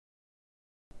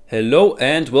Hello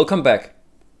and welcome back.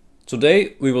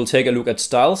 Today we will take a look at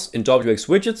styles in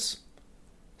wxWidgets.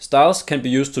 Styles can be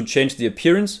used to change the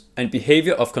appearance and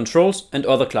behavior of controls and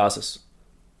other classes.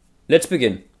 Let's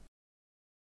begin.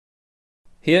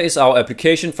 Here is our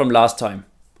application from last time.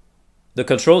 The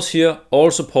controls here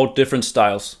all support different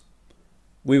styles.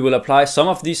 We will apply some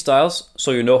of these styles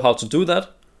so you know how to do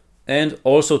that, and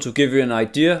also to give you an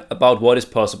idea about what is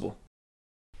possible.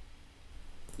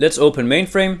 Let's open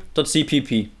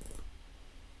mainframe.cpp.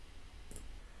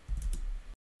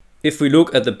 If we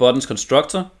look at the button's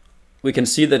constructor, we can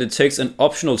see that it takes an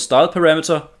optional style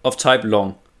parameter of type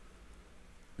long.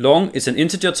 Long is an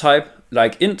integer type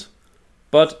like int,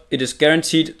 but it is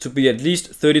guaranteed to be at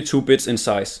least 32 bits in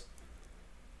size.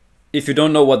 If you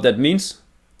don't know what that means,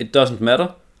 it doesn't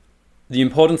matter. The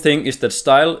important thing is that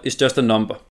style is just a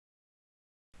number.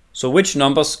 So which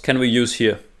numbers can we use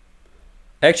here?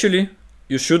 Actually,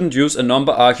 you shouldn't use a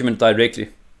number argument directly.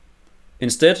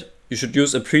 Instead, you should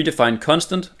use a predefined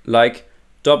constant like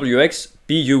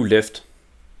wxBuLeft.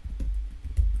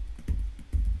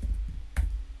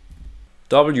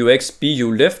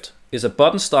 wxBuLeft is a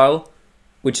button style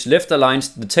which left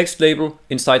aligns the text label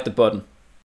inside the button.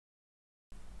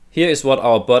 Here is what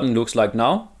our button looks like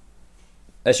now.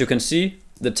 As you can see,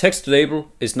 the text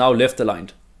label is now left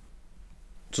aligned.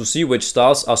 To see which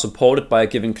styles are supported by a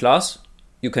given class,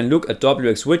 you can look at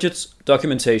wxWidgets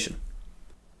documentation.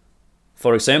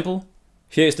 For example,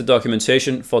 here is the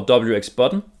documentation for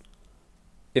wxButton.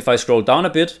 If I scroll down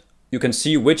a bit, you can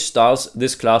see which styles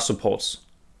this class supports.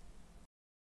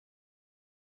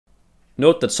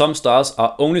 Note that some styles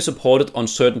are only supported on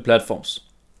certain platforms.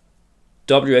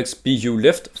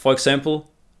 wxBuLeft, for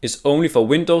example, is only for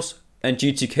Windows and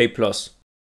GTK+.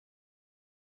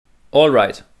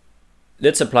 Alright,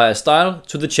 let's apply a style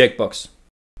to the checkbox.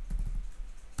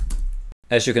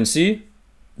 As you can see,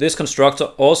 this constructor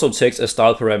also takes a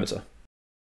style parameter.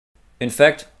 In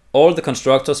fact, all the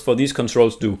constructors for these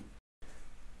controls do.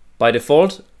 By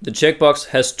default, the checkbox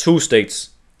has two states,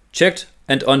 checked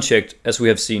and unchecked, as we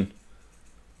have seen.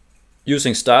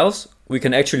 Using styles, we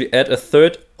can actually add a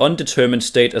third undetermined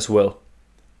state as well.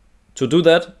 To do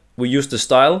that, we use the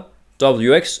style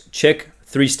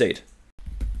wxCheck3state.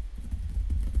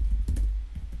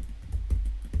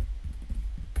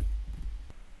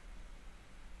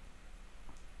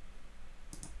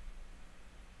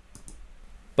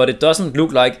 But it doesn't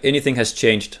look like anything has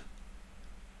changed.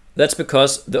 That's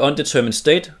because the undetermined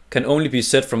state can only be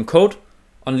set from code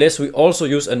unless we also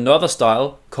use another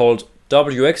style called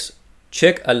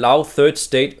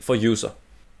wxCheckAllowThirdState for user.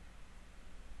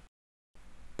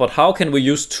 But how can we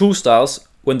use two styles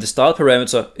when the style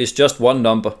parameter is just one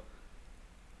number?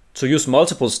 To use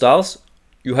multiple styles,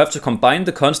 you have to combine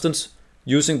the constants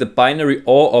using the binary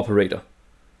OR operator.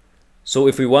 So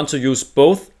if we want to use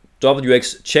both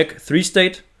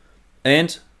wxCheck3state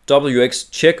and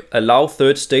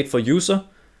wxCheckAllowThirdState for user,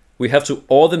 we have to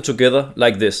OR them together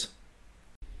like this.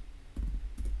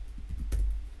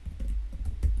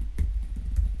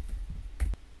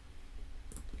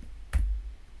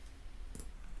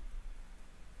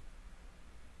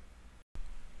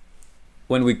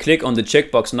 When we click on the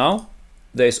checkbox now,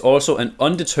 there is also an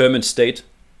undetermined state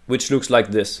which looks like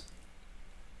this.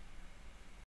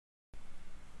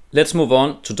 Let's move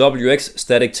on to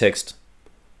wxStaticText.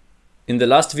 In the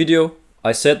last video,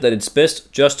 I said that it's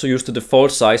best just to use the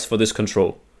default size for this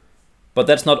control, but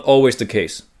that's not always the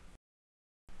case.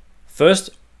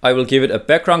 First, I will give it a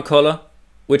background color,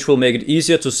 which will make it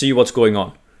easier to see what's going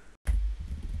on.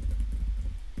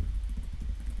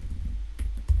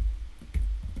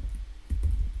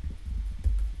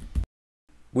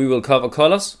 We will cover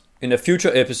colors in a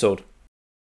future episode.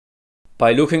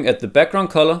 By looking at the background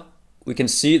color, we can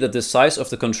see that the size of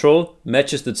the control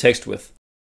matches the text width.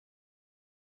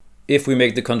 If we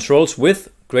make the control's width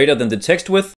greater than the text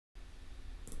width,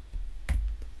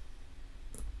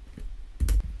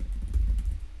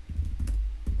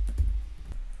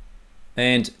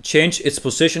 and change its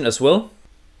position as well,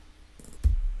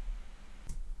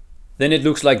 then it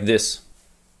looks like this.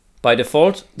 By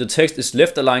default, the text is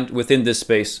left aligned within this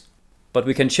space, but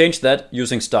we can change that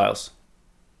using styles.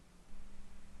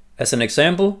 As an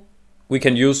example, we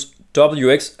can use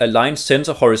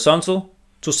wxAlignCenter horizontal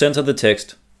to center the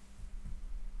text.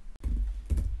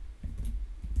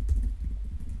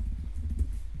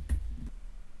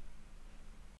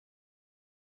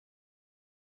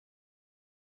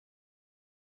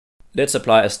 Let's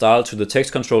apply a style to the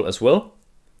text control as well.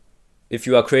 If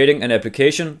you are creating an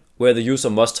application where the user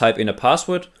must type in a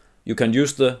password, you can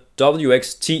use the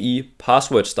wxTE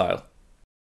password style.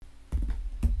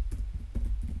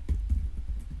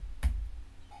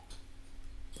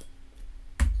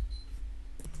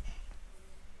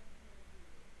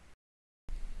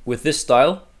 With this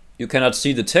style, you cannot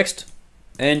see the text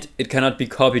and it cannot be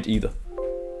copied either.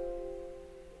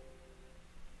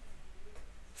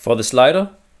 For the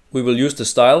slider, we will use the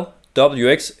style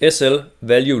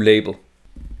wxSLValueLabel.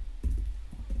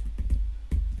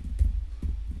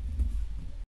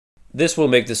 This will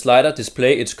make the slider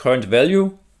display its current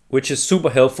value, which is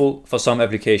super helpful for some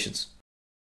applications.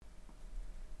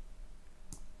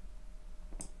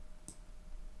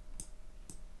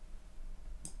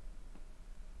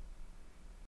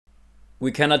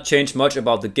 We cannot change much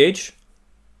about the gauge,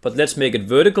 but let's make it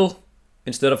vertical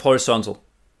instead of horizontal.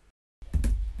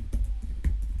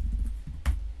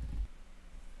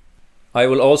 I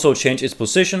will also change its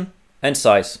position and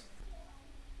size.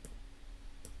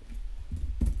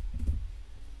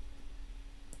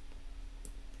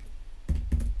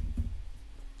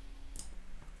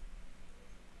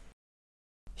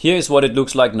 Here is what it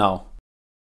looks like now.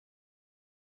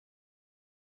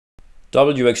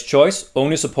 wxChoice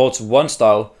only supports one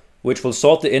style, which will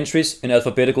sort the entries in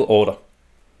alphabetical order.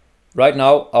 Right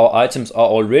now our items are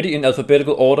already in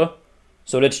alphabetical order,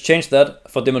 so let's change that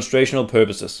for demonstrational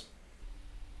purposes.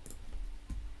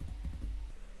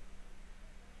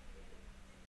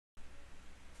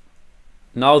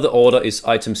 Now the order is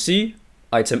item C,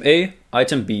 item A,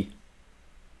 item B.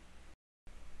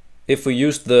 If we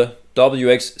use the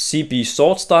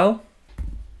wxCBSort style,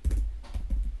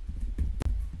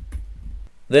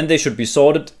 then they should be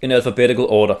sorted in alphabetical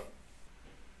order.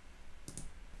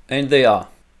 And they are.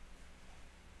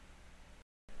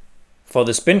 For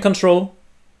the spin control,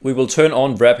 we will turn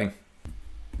on wrapping.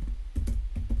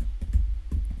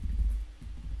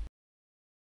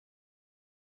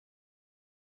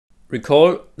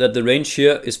 Recall that the range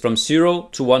here is from 0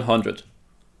 to 100.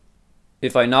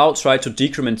 If I now try to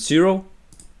decrement 0,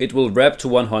 it will wrap to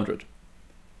 100.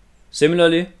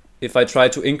 Similarly, if I try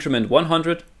to increment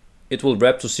 100, it will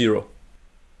wrap to 0.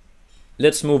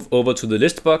 Let's move over to the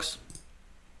list box.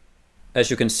 As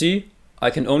you can see, I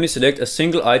can only select a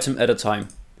single item at a time.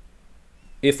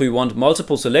 If we want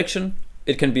multiple selection,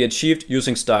 it can be achieved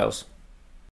using styles.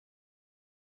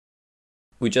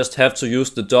 We just have to use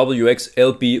the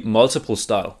wxLB multiple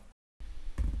style.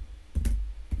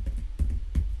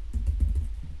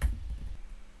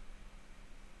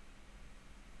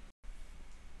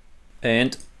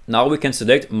 And now we can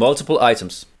select multiple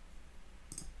items.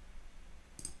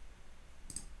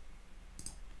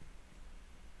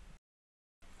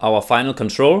 Our final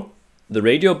control, the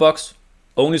RadioBox,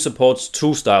 only supports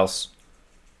two styles.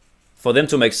 For them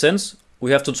to make sense,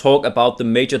 we have to talk about the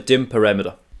major dim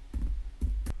parameter.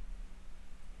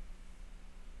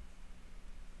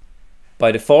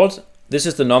 By default, this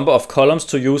is the number of columns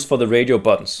to use for the radio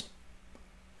buttons.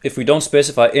 If we don't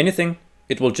specify anything,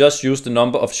 it will just use the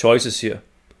number of choices here.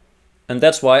 And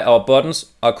that's why our buttons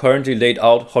are currently laid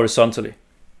out horizontally.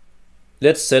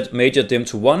 Let's set major dim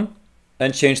to 1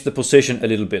 and change the position a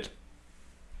little bit.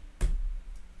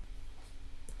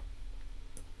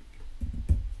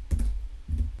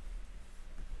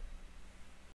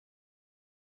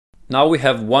 Now we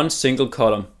have one single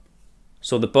column,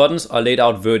 so the buttons are laid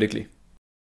out vertically.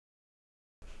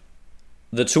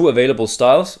 The two available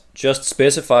styles just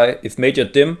specify if major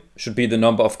dim should be the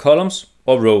number of columns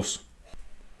or rows.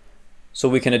 So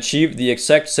we can achieve the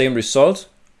exact same result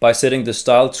by setting the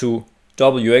style to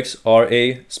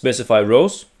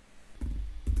wxRadioBox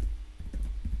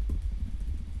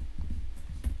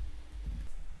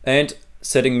and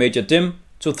setting major dim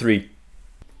to 3.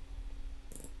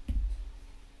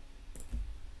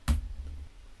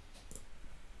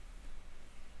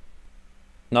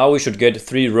 Now we should get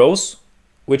 3 rows,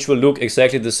 which will look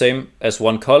exactly the same as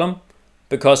one column,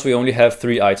 because we only have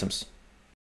 3 items.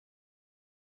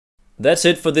 That's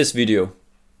it for this video.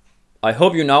 I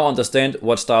hope you now understand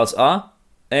what styles are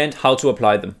and how to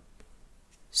apply them.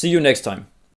 See you next time.